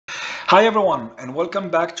Hi everyone, and welcome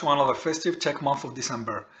back to another festive tech month of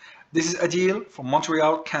December. This is Adil from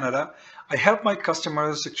Montreal, Canada. I help my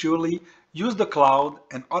customers securely use the cloud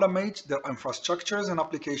and automate their infrastructures and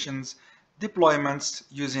applications deployments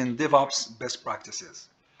using DevOps best practices.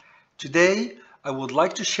 Today, I would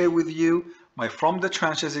like to share with you my from the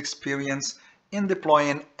trenches experience in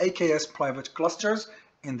deploying AKS private clusters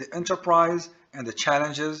in the enterprise and the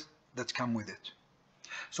challenges that come with it.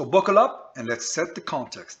 So buckle up and let's set the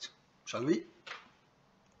context. Shall we?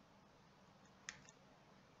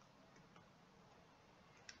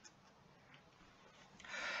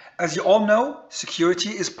 As you all know, security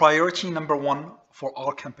is priority number one for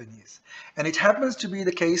all companies. And it happens to be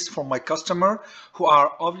the case for my customer who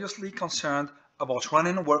are obviously concerned about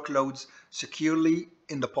running workloads securely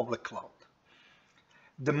in the public cloud.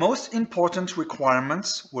 The most important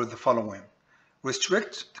requirements were the following.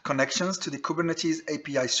 Restrict the connections to the Kubernetes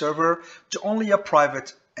API server to only a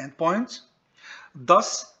private endpoint,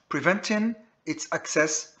 thus preventing its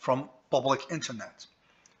access from public internet.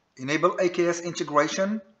 Enable AKS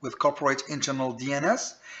integration with corporate internal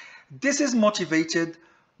DNS. This is motivated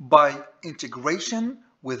by integration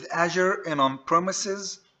with Azure and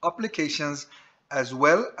on-premises applications, as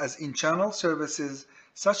well as internal services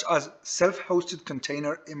such as self-hosted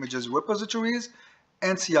container images repositories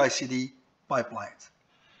and CI/CD pipelines.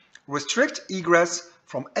 Restrict egress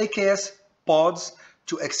from AKS pods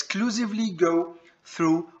to exclusively go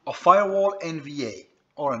through a firewall NVA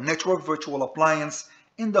or a network virtual appliance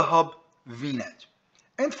in the hub VNet.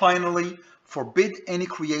 And finally, forbid any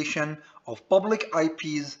creation of public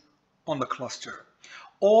IPs on the cluster.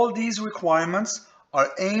 All these requirements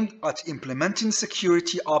are aimed at implementing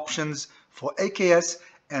security options for AKS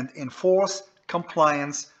and enforce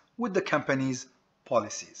compliance with the company's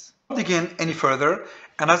policies. I'll begin any further,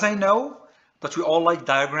 and as I know that we all like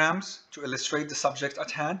diagrams to illustrate the subject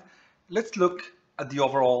at hand, let's look at the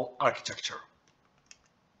overall architecture.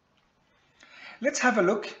 Let's have a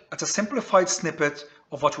look at a simplified snippet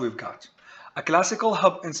of what we've got. A classical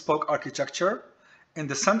hub and spoke architecture. In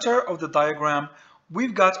the center of the diagram,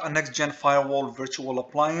 we've got a next-gen firewall virtual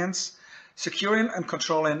appliance securing and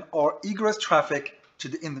controlling our egress traffic to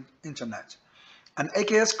the internet. An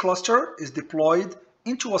AKS cluster is deployed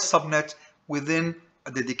into a subnet within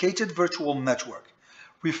a dedicated virtual network,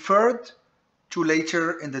 referred to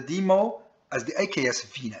later in the demo as the AKS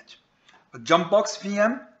VNet. A jumpbox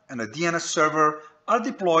VM and a DNS server are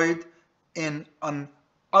deployed in an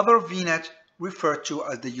other VNet referred to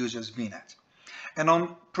as the user's VNet. And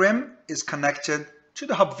on-prem is connected to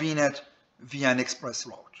the hub VNet via an express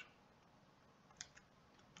route.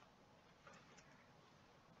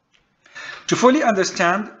 To fully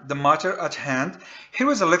understand the matter at hand,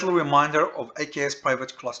 here is a little reminder of AKS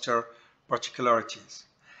private cluster particularities.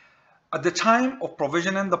 At the time of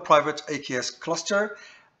provisioning the private AKS cluster,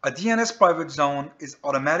 a DNS private zone is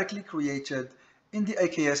automatically created in the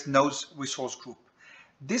AKS nodes resource group.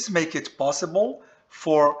 This makes it possible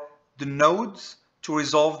for the nodes to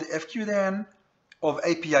resolve the fqdn of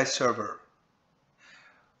API server,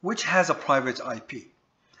 which has a private IP.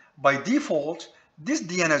 By default, this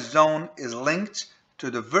DNS zone is linked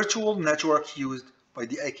to the virtual network used by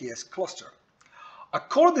the AKS cluster.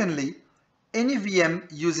 Accordingly, any VM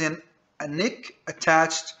using a NIC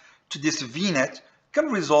attached to this VNet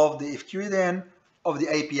can resolve the fqdn of the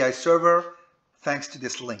API server thanks to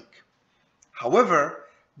this link. However,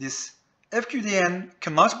 this fqdn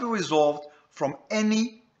cannot be resolved from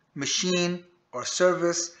any machine or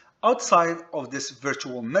service outside of this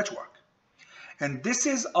virtual network. And this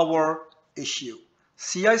is our issue.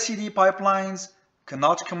 CI/CD pipelines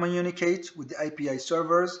cannot communicate with the API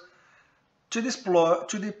servers to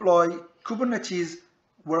deploy Kubernetes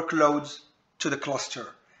workloads to the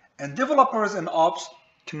cluster. And developers and ops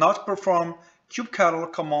cannot perform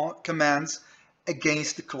kubectl commands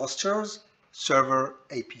against the cluster's server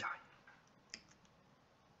API.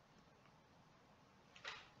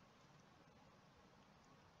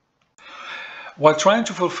 While trying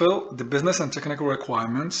to fulfill the business and technical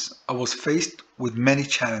requirements, I was faced with many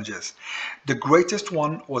challenges. The greatest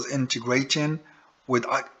one was integrating with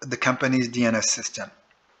the company's DNS system.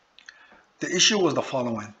 The issue was the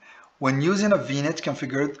following. When using a VNet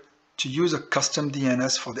configured to use a custom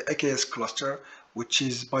DNS for the AKS cluster, which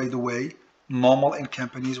is, by the way, normal in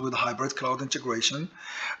companies with hybrid cloud integration,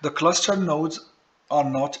 the cluster nodes are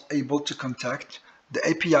not able to contact the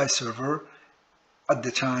API server at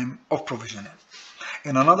the time of provisioning.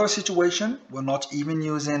 In another situation, we're not even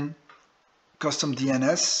using custom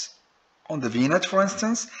DNS on the VNet, for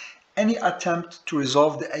instance. Any attempt to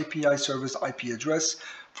resolve the API service IP address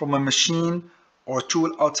from a machine or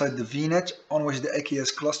tool outside the VNet on which the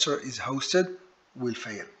AKS cluster is hosted will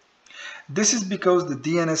fail. This is because the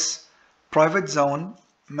DNS private zone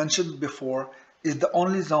mentioned before is the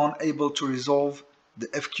only zone able to resolve the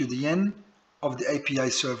fqdn of the API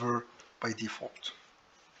server by default.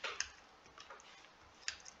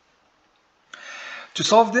 To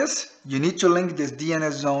solve this, you need to link this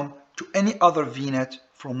DNS zone to any other VNet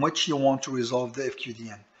from which you want to resolve the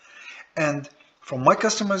fqdn. And from my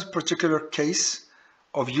customer's particular case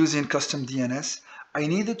of using custom DNS, I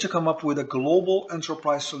needed to come up with a global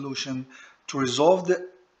enterprise solution to resolve the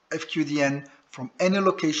fqdn from any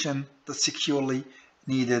location that's securely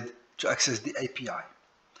needed to access the API.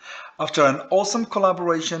 After an awesome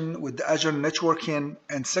collaboration with the Azure networking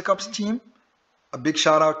and SecOps team, a big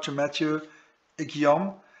shout out to Mathieu and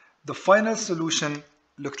Guillaume, the final solution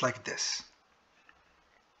looked like this.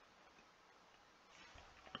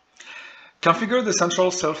 Configure the central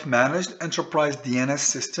self-managed enterprise DNS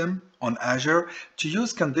system on Azure to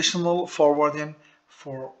use conditional forwarding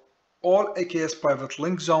for all AKS private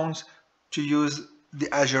link zones to use the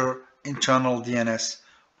Azure internal DNS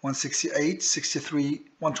 168, 63,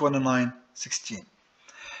 129, 16.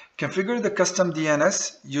 Configure the custom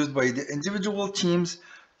DNS used by the individual teams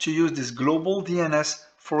to use this global DNS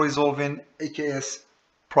for resolving AKS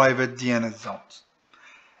private DNS zones.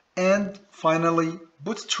 And finally,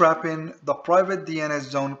 bootstrapping the private DNS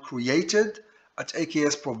zone created at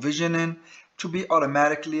AKS provisioning to be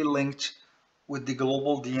automatically linked with the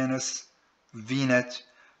global DNS VNet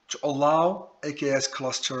to allow AKS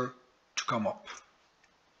cluster to come up.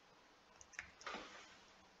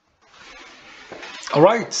 All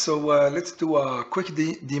right, so let's do a quick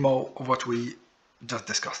demo of what we just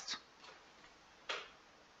discussed.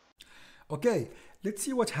 Okay, let's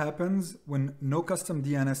see what happens when no custom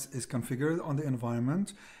DNS is configured on the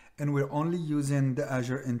environment and we're only using the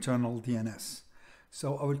Azure internal DNS.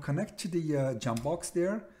 So I will connect to the jump box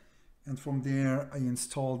there, and from there I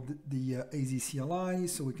installed the azcli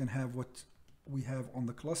so we can have what we have on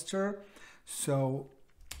the cluster. So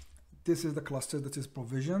this is the cluster that is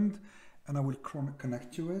provisioned, and I will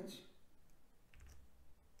connect to it.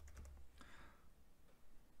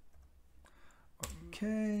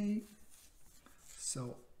 Okay,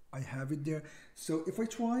 so I have it there. So if I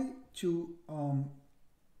try to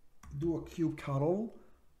do a kubectl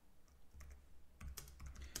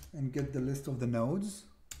and get the list of the nodes,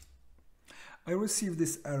 I receive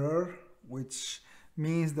this error, which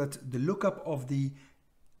means that the lookup of the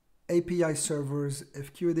API server's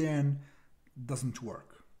fqdn doesn't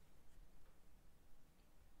work.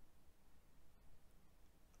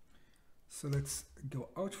 So let's go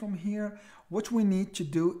out from here. What we need to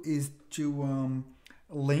do is to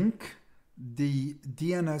link the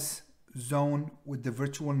DNS zone with the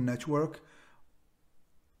virtual network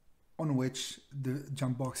on which the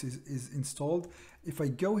jump box is installed. If I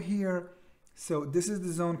go here, so this is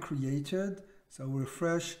the zone created. So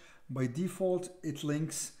refresh. By default, it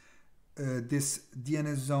links this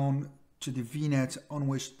DNS zone to the VNet on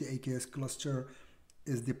which the AKS cluster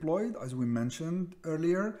is deployed, as we mentioned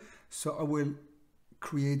earlier. So I will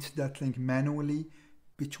create that link manually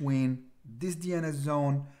between this DNS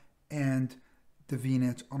zone and the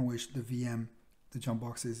VNet on which the VM, the jump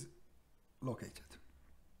box, is located.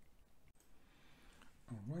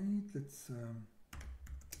 All right, let's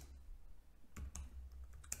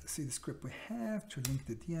see the script we have to link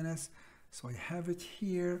the DNS. So I have it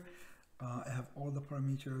here. I have all the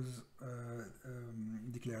parameters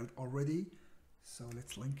declared already. So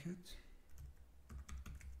let's link it.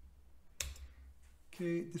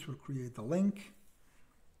 Okay, this will create the link.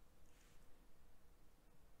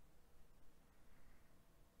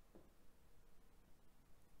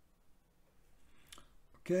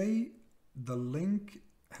 Okay, the link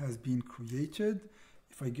has been created.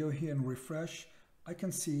 If I go here and refresh, I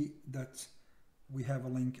can see that we have a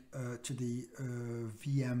link to the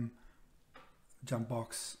VM jump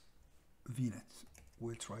box VNet.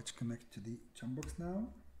 We'll try to connect to the jump box now.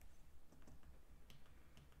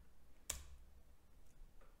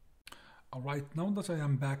 All right, now that I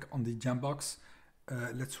am back on the jump box,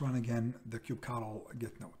 let's run again the kubectl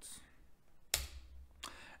get nodes.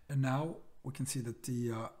 And now we can see that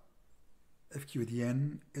the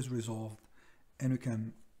fqdn is resolved, and we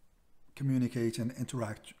can communicate and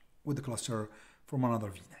interact with the cluster from another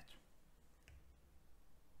VNet.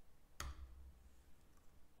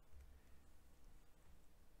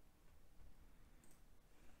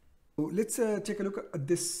 So let's take a look at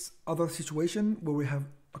this other situation where we have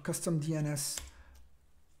a custom DNS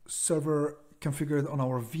server configured on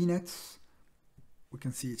our VNets. We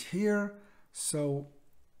can see it here. So,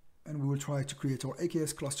 and we will try to create our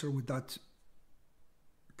AKS cluster with that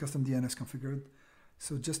custom DNS configured.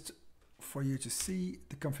 So just for you to see,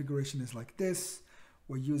 the configuration is like this.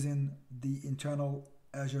 We're using the internal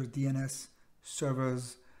Azure DNS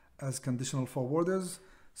servers as conditional forwarders.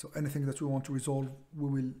 So anything that we want to resolve, we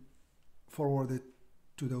will forward it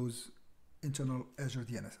to those internal Azure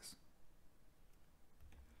DNSs.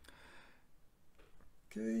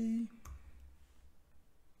 Okay.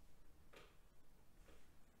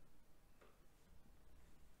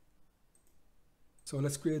 So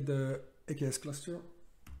let's create the AKS cluster.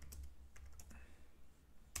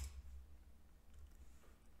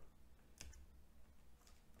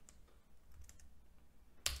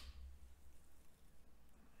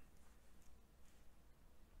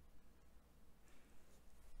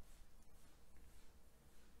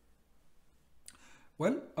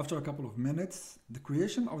 Well, after a couple of minutes, the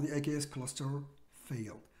creation of the AKS cluster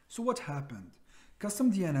failed. So what happened?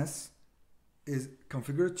 Custom DNS is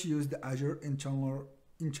configured to use the Azure internal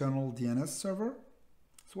DNS server.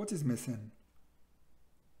 So what is missing?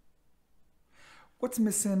 What's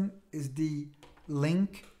missing is the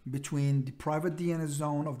link between the private DNS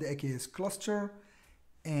zone of the AKS cluster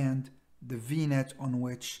and the VNet on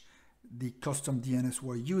which the custom DNS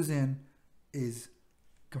we're using is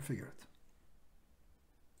configured.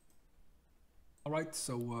 All right,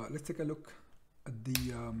 so let's take a look at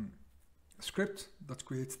the script that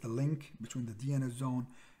creates the link between the DNS zone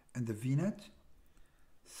and the VNet.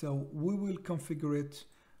 So we will configure it,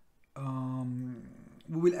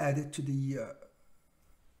 we will add it to the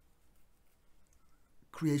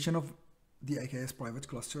creation of the AKS private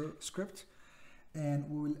cluster script, and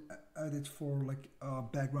we will add it for like a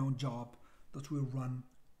background job that will run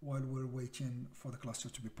while we're waiting for the cluster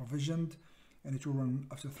to be provisioned. And it will run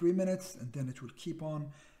after 3 minutes, and then it will keep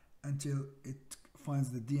on until it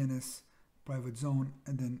finds the DNS private zone,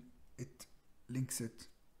 and then it links it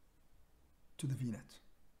to the VNet.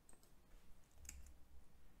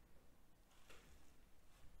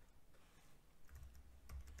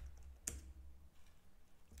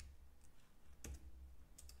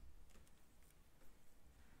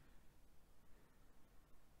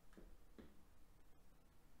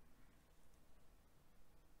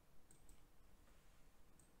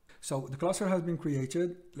 So the cluster has been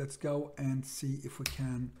created. Let's go and see if we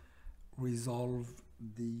can resolve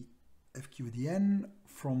the fqdn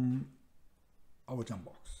from our jump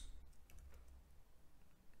box.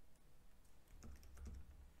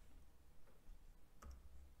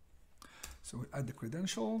 So we add the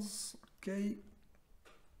credentials, okay.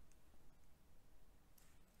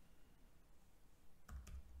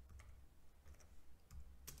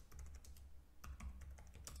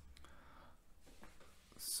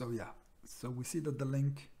 So yeah, so we see that the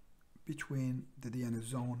link between the DNS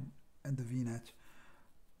zone and the VNet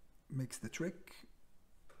makes the trick,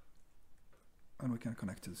 and we can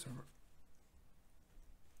connect to the server.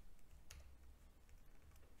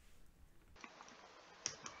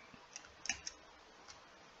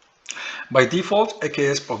 By default,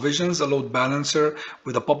 AKS provisions a load balancer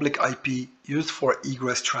with a public IP used for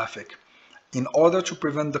egress traffic. In order to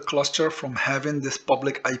prevent the cluster from having this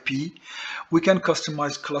public IP, we can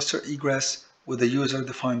customize cluster egress with a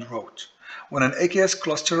user-defined route. When an AKS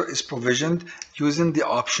cluster is provisioned using the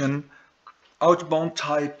option outbound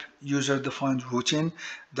type user-defined routing,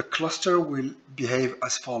 the cluster will behave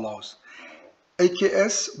as follows.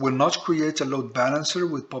 AKS will not create a load balancer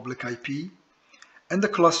with public IP, and the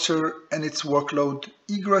cluster and its workload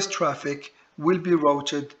egress traffic will be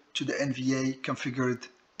routed to the NVA configured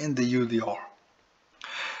in the UDR.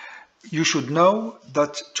 You should know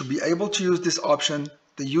that to be able to use this option,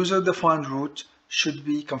 the user-defined route should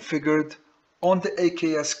be configured on the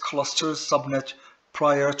AKS cluster subnet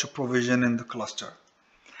prior to provisioning the cluster.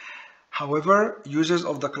 However, users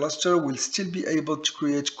of the cluster will still be able to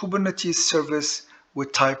create Kubernetes service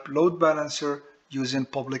with type load balancer using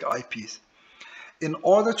public IPs. In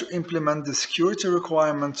order to implement the security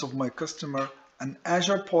requirements of my customer, an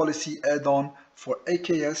Azure policy add-on for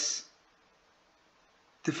AKS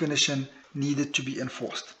definition needed to be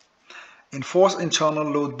enforced. Enforce internal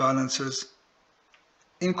load balancers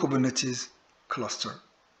in Kubernetes cluster.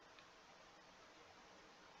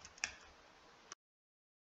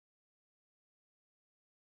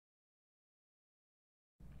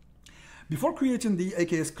 Before creating the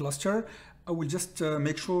AKS cluster, I will just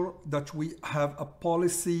make sure that we have a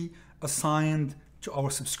policy assigned to our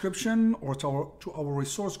subscription or to our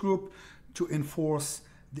resource group to enforce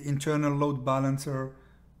the internal load balancer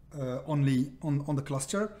only on the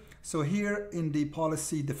cluster. So here in the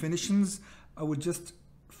policy definitions, I would just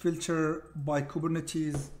filter by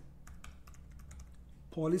Kubernetes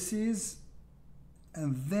policies,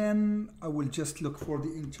 And then I will just look for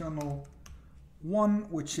the internal one,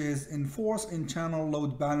 which is enforce internal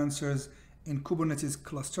load balancers in Kubernetes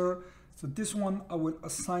cluster. So this one I will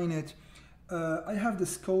assign it. I have the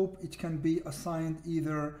scope. It can be assigned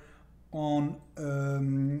either on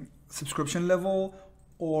subscription level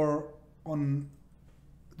or on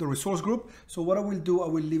the resource group. So what I will do, I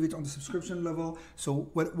will leave it on the subscription level. So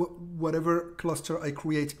whatever cluster I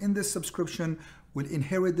create in this subscription will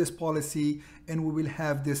inherit this policy, and we will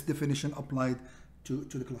have this definition applied to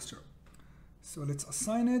the cluster. So let's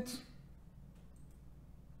assign it.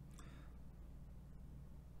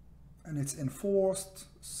 And it's enforced.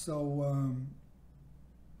 So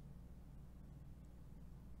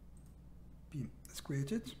let's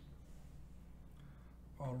create it.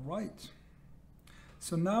 All right.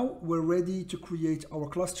 So now we're ready to create our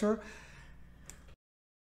cluster.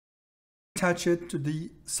 Attach it to the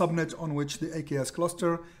subnet on which the AKS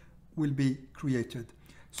cluster will be created.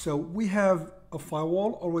 So we have a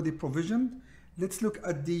firewall already provisioned. Let's look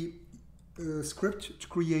at the script to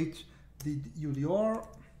create the UDR.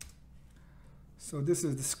 So this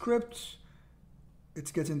is the script.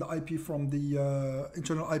 It's getting the IP from the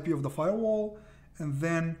internal IP of the firewall, and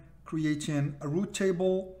then creating a route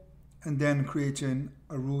table, and then creating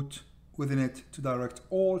a route within it to direct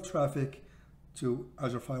all traffic to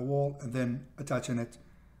Azure Firewall, and then attaching it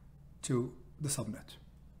to the subnet.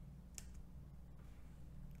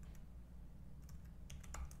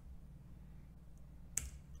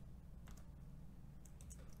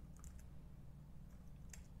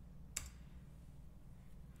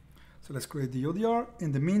 So let's create the UDR.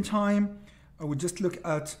 In the meantime, I would just look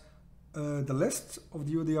at the list of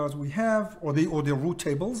the UDRs we have, or the route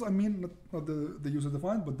tables. I mean, not the user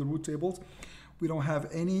defined, but the route tables. We don't have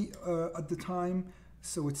any at the time,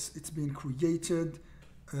 so it's been created.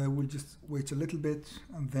 We'll just wait a little bit,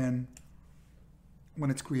 and then when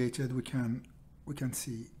it's created, we can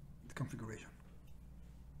see the configuration.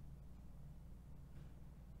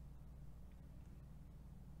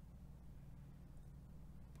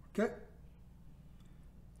 Okay.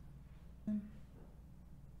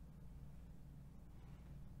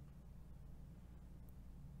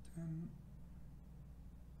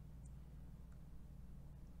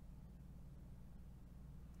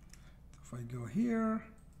 If I go here,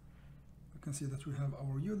 you can see that we have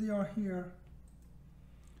our UDR here,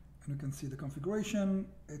 and you can see the configuration.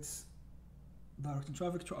 It's directing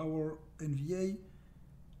traffic to our NVA,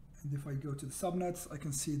 and if I go to the subnets, I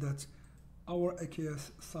can see that our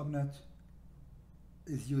AKS subnet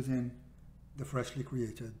is using the freshly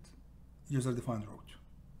created user-defined route.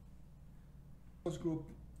 Resource group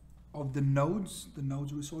of the nodes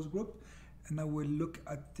resource group, and now we'll look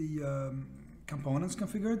at the components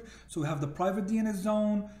configured. So we have the private DNS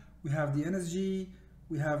zone, we have the NSG,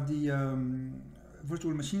 we have the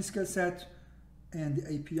virtual machine skill set, and the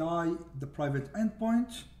API, the private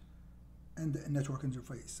endpoint, and the network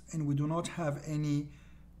interface. And we do not have any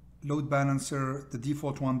load balancer, the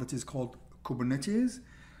default one that is called Kubernetes.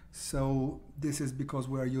 So this is because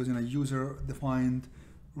we are using a user-defined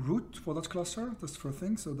route for that cluster. That's the first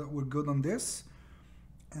thing, so that we're good on this.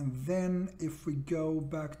 And then if we go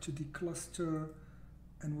back to the cluster,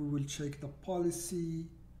 and we will check the policy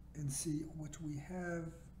and see what we have.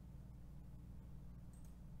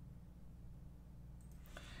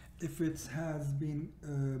 If it has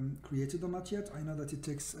been created or not yet. I know that it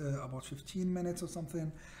takes about 15 minutes or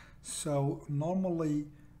something. So normally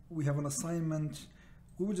we have an assignment.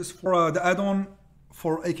 We will just, for the add-on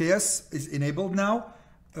for AKS is enabled now.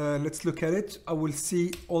 Let's look at it. I will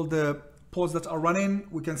see all the pods that are running.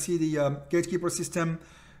 We can see the gatekeeper system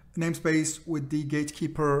namespace with the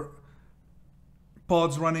gatekeeper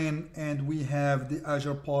pods running, and we have the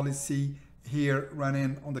Azure policy here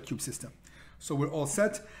running on the kube system. So we're all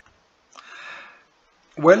set.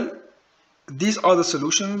 Well, these are the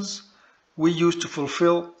solutions we use to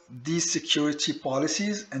fulfill these security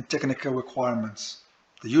policies and technical requirements.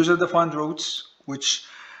 The user-defined routes, which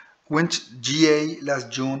went GA last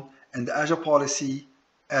June, and the Azure policy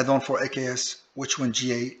add-on for AKS, which went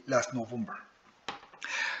GA last November.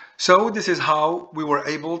 So this is how we were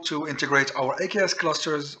able to integrate our AKS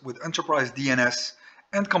clusters with enterprise DNS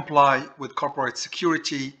and comply with corporate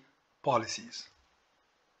security policies.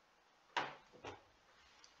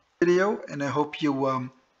 Video, and I hope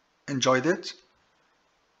you enjoyed it.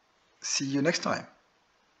 See you next time.